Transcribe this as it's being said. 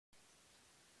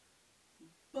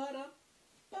Ba-dum,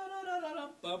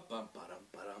 ba-da-da-da-dum, bum, ba-dum,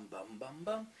 ba-dum, bum, bum,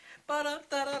 bum. Ba-dum,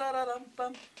 da-da-da-da-dum,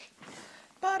 bum.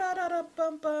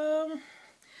 Ba-da-da-da-bum, bum.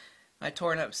 My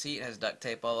torn up seat has duct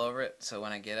tape all over it, so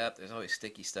when I get up, there's always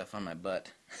sticky stuff on my butt.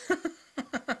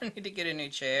 I need to get a new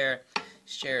chair.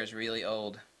 This chair is really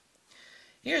old.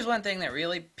 Here's one thing that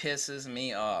really pisses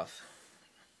me off.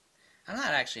 I'm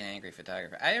not actually an angry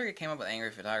photographer. I never came up with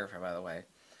angry photographer, by the way,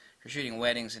 for shooting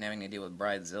weddings and having to deal with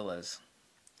bridezillas.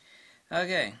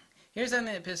 Okay, here's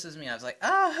something that pisses me off. It's like,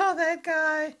 oh, that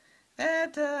guy,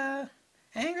 that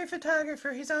angry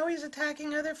photographer, he's always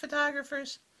attacking other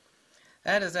photographers.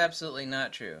 That is absolutely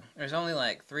not true. There's only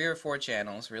like 3 or 4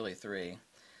 channels, really 3,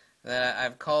 that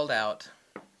I've called out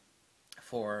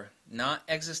for not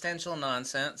existential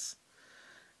nonsense.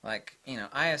 Like, you know,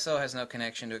 ISO has no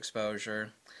connection to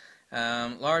exposure.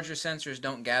 Larger sensors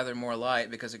don't gather more light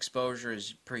because exposure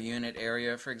is per unit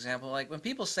area, for example. Like, when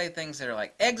people say things that are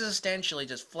like existentially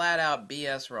just flat out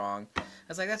BS wrong, I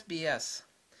was like, that's BS.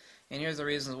 And here's the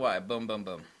reasons why. Boom, boom,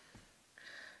 boom.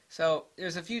 So,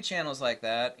 there's a few channels like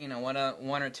that. You know,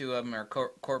 one or two of them are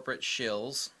corporate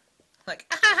shills. Like,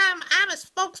 I'm a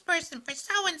spokesperson for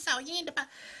so-and-so. You need to buy...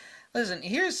 Listen,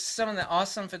 here's some of the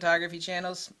awesome photography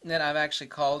channels that I've actually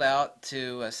called out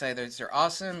to say that they're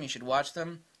awesome. You should watch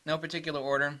them. No particular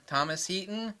order. Thomas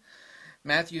Heaton,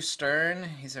 Matthew Stern,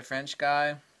 he's a French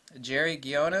guy, Jerry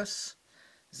Ghonis,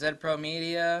 Zed Pro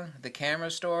Media, The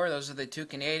Camera Store, those are the 2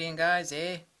 Canadian guys,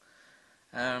 eh?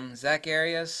 Zack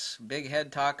Arias, Big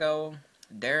Head Taco,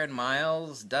 Darren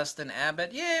Miles, Dustin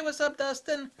Abbot, yay, what's up,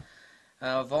 Dustin?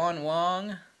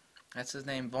 Wong, that's his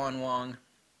name, Wong.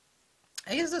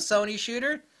 He's a Sony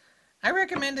shooter. I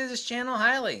recommended his channel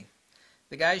highly.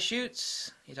 The guy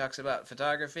shoots, he talks about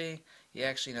photography, he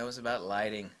actually knows about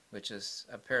lighting, which is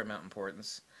of paramount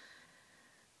importance.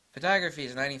 Photography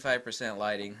is 95%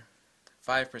 lighting,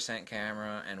 5%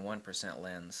 camera, and 1%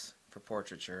 lens for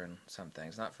portraiture and some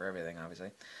things. Not for everything,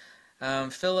 obviously.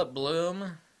 Phillip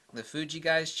Bloom, the Fuji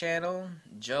guy's channel,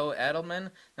 Joe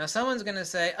Edelman. Now someone's going to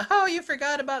say, oh, you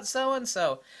forgot about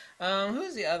so-and-so.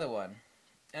 Who's the other one?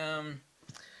 The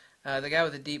guy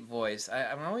with the deep voice.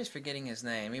 I'm always forgetting his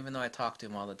name, even though I talk to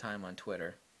him all the time on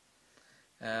Twitter.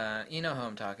 You know who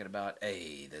I'm talking about.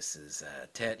 Hey, this is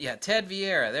Ted. Yeah, Ted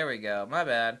Viera. There we go. My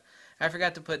bad. I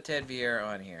forgot to put Ted Viera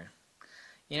on here.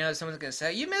 You know, someone's going to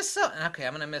say, you missed so... Okay,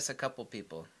 I'm going to miss a couple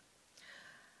people.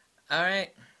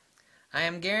 Alright. I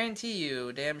am guarantee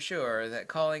you, damn sure, that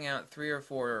calling out 3 or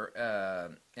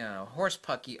 4, horse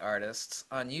pucky artists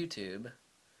on YouTube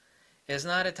is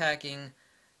not attacking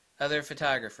other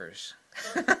photographers.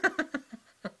 No,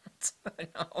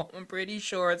 I'm pretty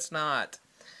sure it's not.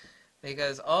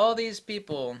 Because all these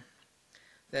people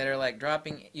that are like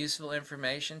dropping useful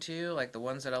information to you, like the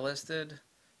ones that I listed,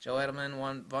 Joe Edelman,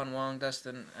 Wong,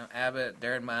 Dustin, Abbot,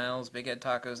 Darren Miles, Big Head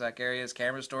Tacos, Zack Arias,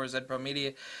 Camera Store, Zed Pro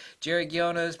Media, Jerry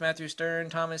Ghonis, Matthew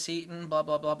Stern, Thomas Heaton, blah,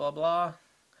 blah, blah, blah, blah.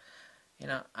 You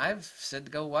know, I've said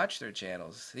to go watch their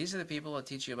channels. These are the people that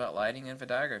teach you about lighting and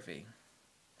photography.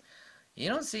 You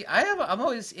don't see... I'm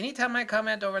always... Anytime I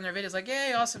comment over on their videos, like,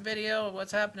 yay, awesome video,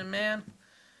 what's happening, man?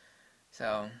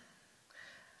 So...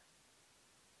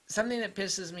 Something that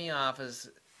pisses me off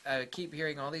is I keep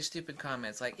hearing all these stupid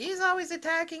comments like, he's always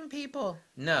attacking people.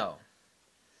 No.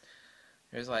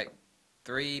 There's like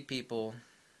 3 people,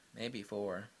 maybe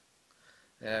 4,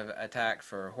 that have attacked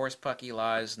for horse pucky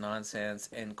lies, nonsense,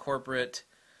 and corporate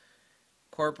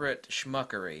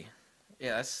schmuckery.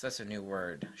 Yeah, that's a new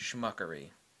word.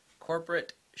 Schmuckery.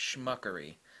 Corporate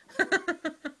schmuckery.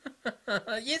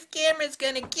 This camera's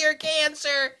gonna cure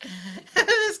cancer.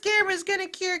 This camera's gonna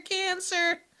cure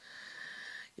cancer.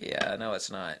 Yeah, no,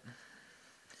 it's not.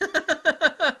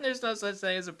 There's no such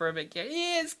thing as a perfect camera.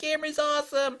 Yeah, this camera's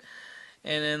awesome.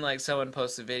 And then, like, someone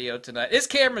posts a video tonight. This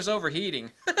camera's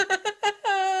overheating.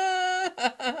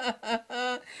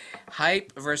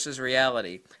 Hype versus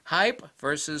reality. Hype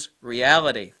versus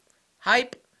reality.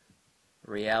 Hype.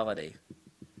 Reality.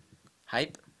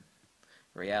 Hype.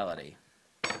 Reality.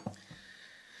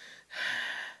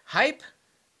 Hype?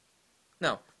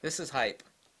 No, this is hype.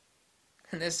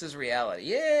 And this is reality.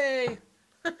 Yay!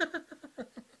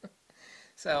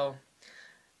 So,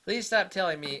 please stop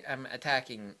telling me I'm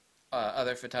attacking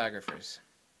other photographers.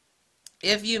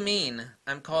 If you mean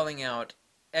I'm calling out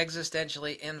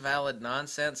existentially invalid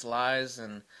nonsense, lies,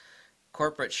 and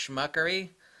corporate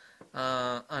schmuckery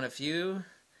on a few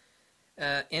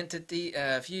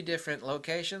few different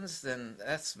locations, then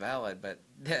that's valid. But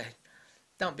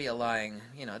don't be a lying,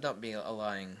 don't be a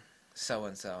lying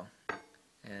so-and-so.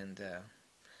 And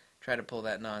try to pull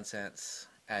that nonsense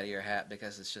out of your hat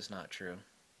because it's just not true.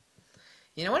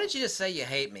 You know, why don't you just say you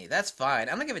hate me? That's fine.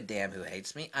 I don't give a damn who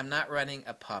hates me. I'm not running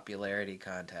a popularity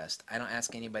contest. I don't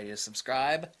ask anybody to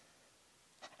subscribe.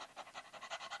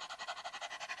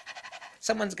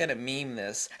 Someone's gonna meme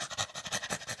this.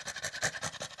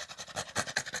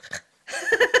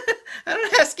 I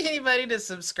don't ask anybody to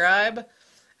subscribe.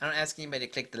 I don't ask anybody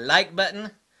to click the like button.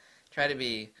 Try to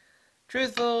be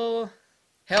truthful,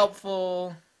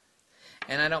 helpful,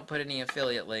 and I don't put any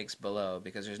affiliate links below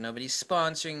because there's nobody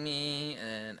sponsoring me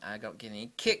and I don't get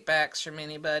any kickbacks from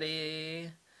anybody.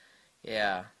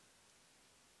 Yeah.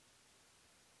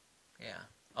 Yeah.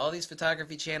 All these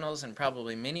photography channels and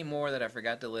probably many more that I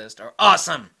forgot to list are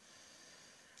awesome.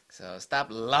 So stop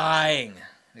lying.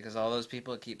 Because all those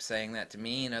people keep saying that to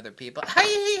me and other people.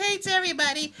 He hates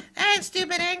everybody. That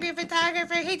stupid angry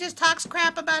photographer. He just talks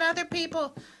crap about other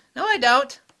people. No, I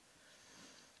don't.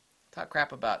 Talk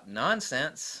crap about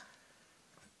nonsense.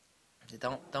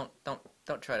 Don't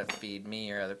try to feed me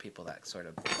or other people that sort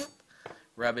of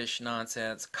rubbish,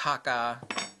 nonsense, caca.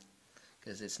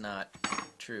 Because it's not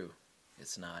true.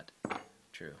 It's not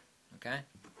true. Okay?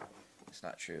 It's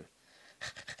not true.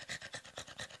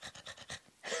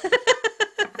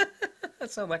 That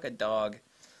sounds like a dog.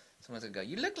 Someone's gonna go,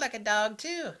 you look like a dog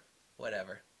too.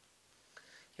 Whatever.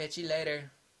 Catch you later.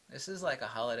 This is like a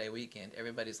holiday weekend.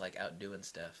 Everybody's like out doing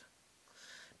stuff.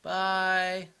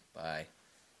 Bye. Bye.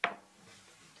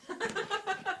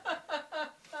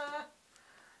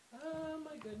 Oh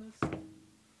my goodness.